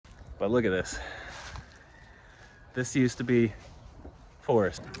But look at this. This used to be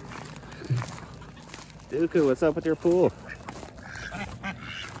forest. Dooku, what's up with your pool?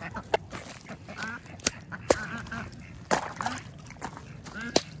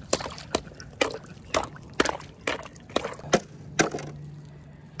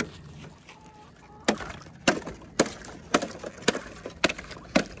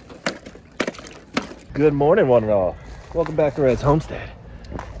 Good morning, one and all. Welcome back to Red's homestead.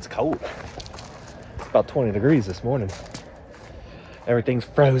 It's cold. It's about 20 degrees this morning. Everything's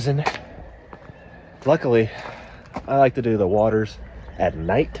frozen. Luckily, I like to do the waters at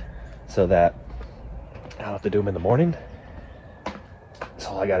night so that I don't have to do them in the morning. So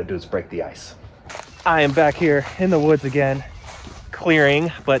all I gotta do is break the ice. I am back here in the woods again,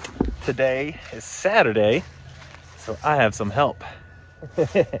 clearing, but today is Saturday, so I have some help,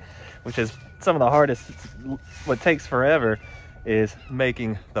 which is some of the hardest. What takes forever is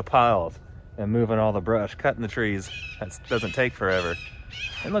making the piles and moving all the brush, cutting the trees. That doesn't take forever.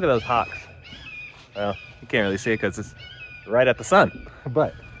 And look at those hawks. Well, you can't really see it because it's right at the sun,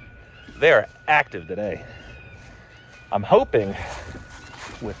 but they are active today. I'm hoping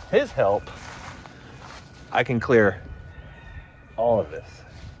with his help, I can clear all of this.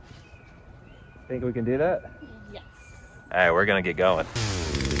 Think we can do that? Yes. All right, we're gonna get going.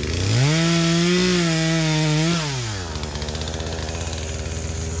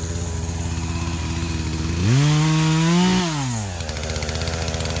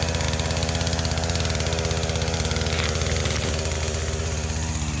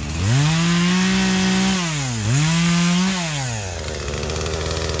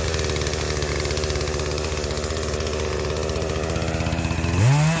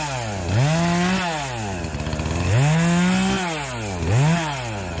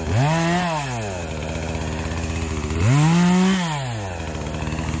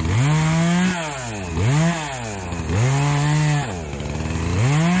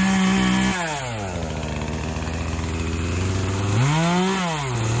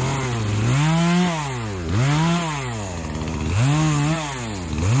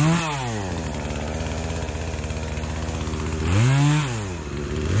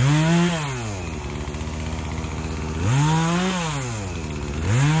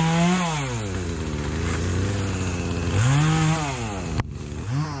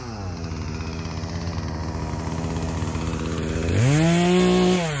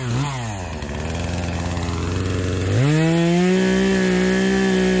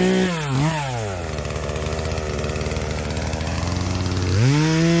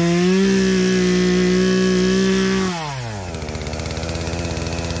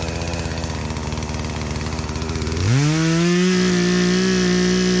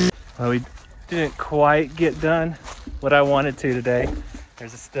 Well, we didn't quite get done what I wanted to today.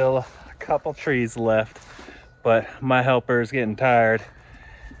 There's still a couple trees left, but my helper is getting tired,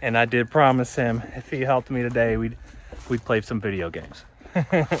 and I did promise him if he helped me today, we'd play some video games.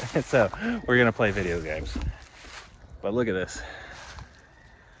 So we're gonna play video games. But look at this.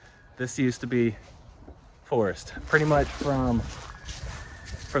 This used to be forest. Pretty much from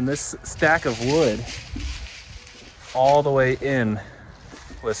this stack of wood all the way in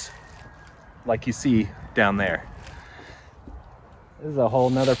was like you see down there. This is a whole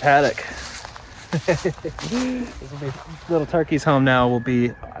nother paddock. This will be, little turkey's home now will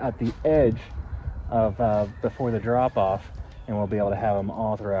be at the edge of before the drop off, and we'll be able to have them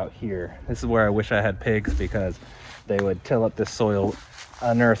all throughout here. This is where I wish I had pigs, because they would till up this soil,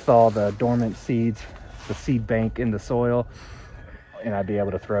 unearth all the dormant seeds, the seed bank in the soil, and I'd be able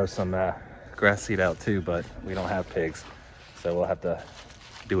to throw some grass seed out too, but we don't have pigs, so we'll have to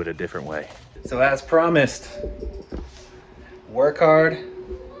do it a different way. So as promised, work hard,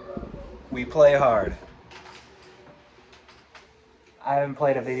 we play hard. I haven't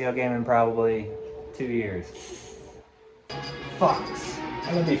played a video game in probably 2 years. Fox.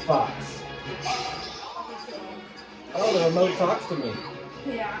 I'm gonna be Fox. Oh, the remote talks to me.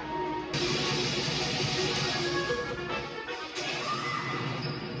 Yeah.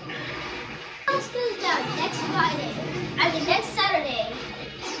 School's down next Friday. I mean next Saturday.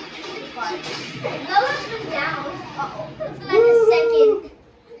 But Galore's been down for like a second.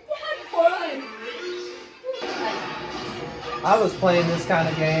 I was playing this kind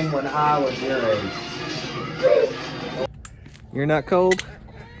of game when I was your age. You're not cold?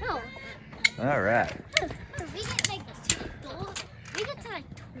 No. All right. We get like we get to like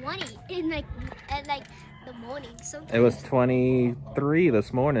 20 in like at like the morning. Sometimes. It was 23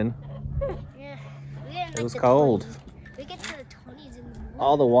 this morning. Yeah. We get in, like, It was the cold. 20s. We get to the 20s in the morning.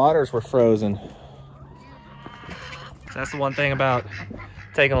 All the waters were frozen. So that's the one thing about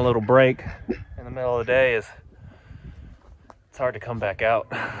taking a little break in the middle of the day it's hard to come back out.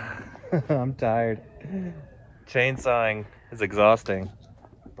 I'm tired. Chainsawing is exhausting,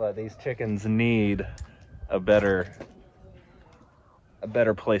 but these chickens need a better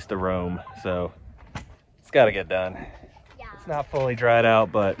place to roam, so it's got to get done. Yeah. It's not fully dried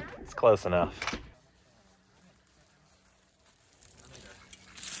out, but it's close enough.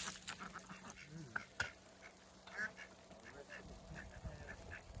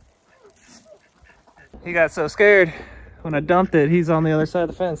 He got so scared when I dumped it. He's on the other side of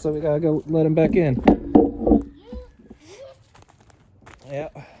the fence, so we gotta go let him back in. Yeah.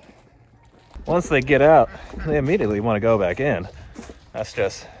 Once they get out, they immediately want to go back in. That's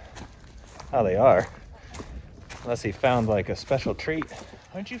just how they are. Unless he found like a special treat.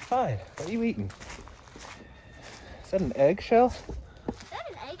 What'd you find? What are you eating? Is that an eggshell? Is that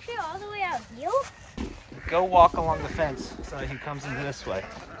an eggshell all the way out here? Go walk along the fence so that he comes in this way.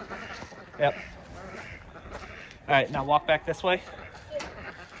 Yep. All right, now walk back this way.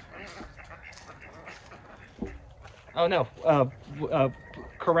 Oh no,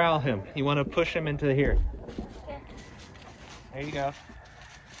 corral him. You want to push him into here. Okay. There you go.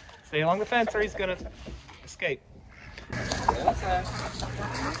 Stay along the fence or he's gonna escape.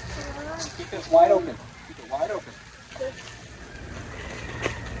 Keep it wide open. Keep it wide open.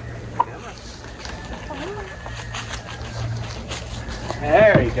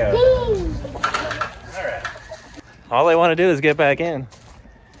 There you go. All right. All they want to do is get back in.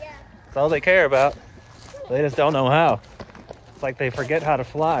 Yeah. That's all they care about. They just don't know how. It's like they forget how to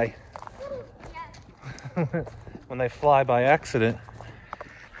fly. Yeah. When they fly by accident.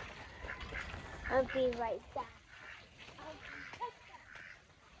 I'll be right back.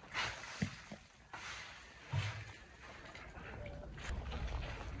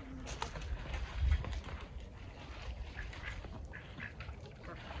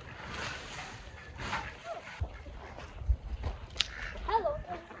 Hello.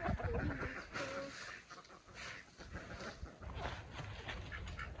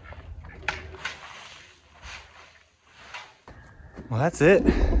 Well, that's it.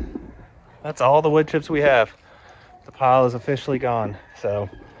 That's all the wood chips we have. The pile is officially gone. So,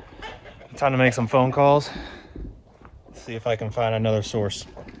 time to make some phone calls. See if I can find another source.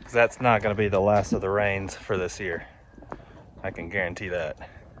 Because that's not going to be the last of the rains for this year. I can guarantee that.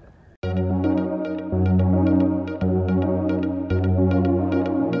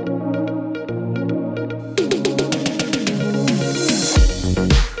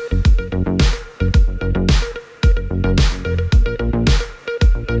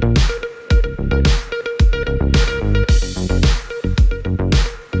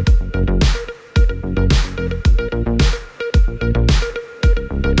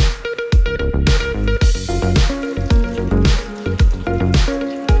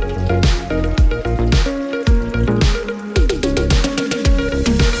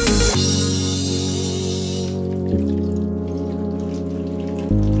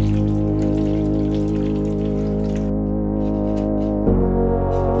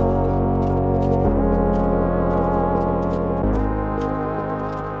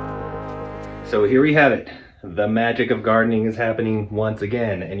 So here we have it. The magic of gardening is happening once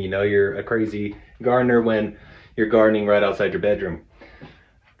again. And you know you're a crazy gardener when you're gardening right outside your bedroom.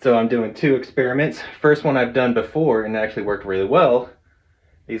 So I'm doing two experiments. First one I've done before and actually worked really well.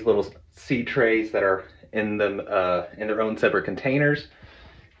 These little seed trays that are in them in their own separate containers.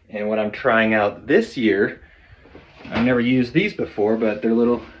 And what I'm trying out this year, I've never used these before, but they're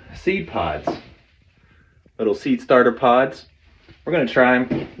little seed pods. Little seed starter pods. We're gonna try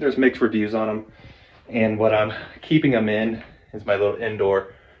them. There's mixed reviews on them. And what I'm keeping them in is my little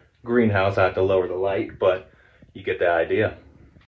indoor greenhouse. I have to lower the light, but you get the idea.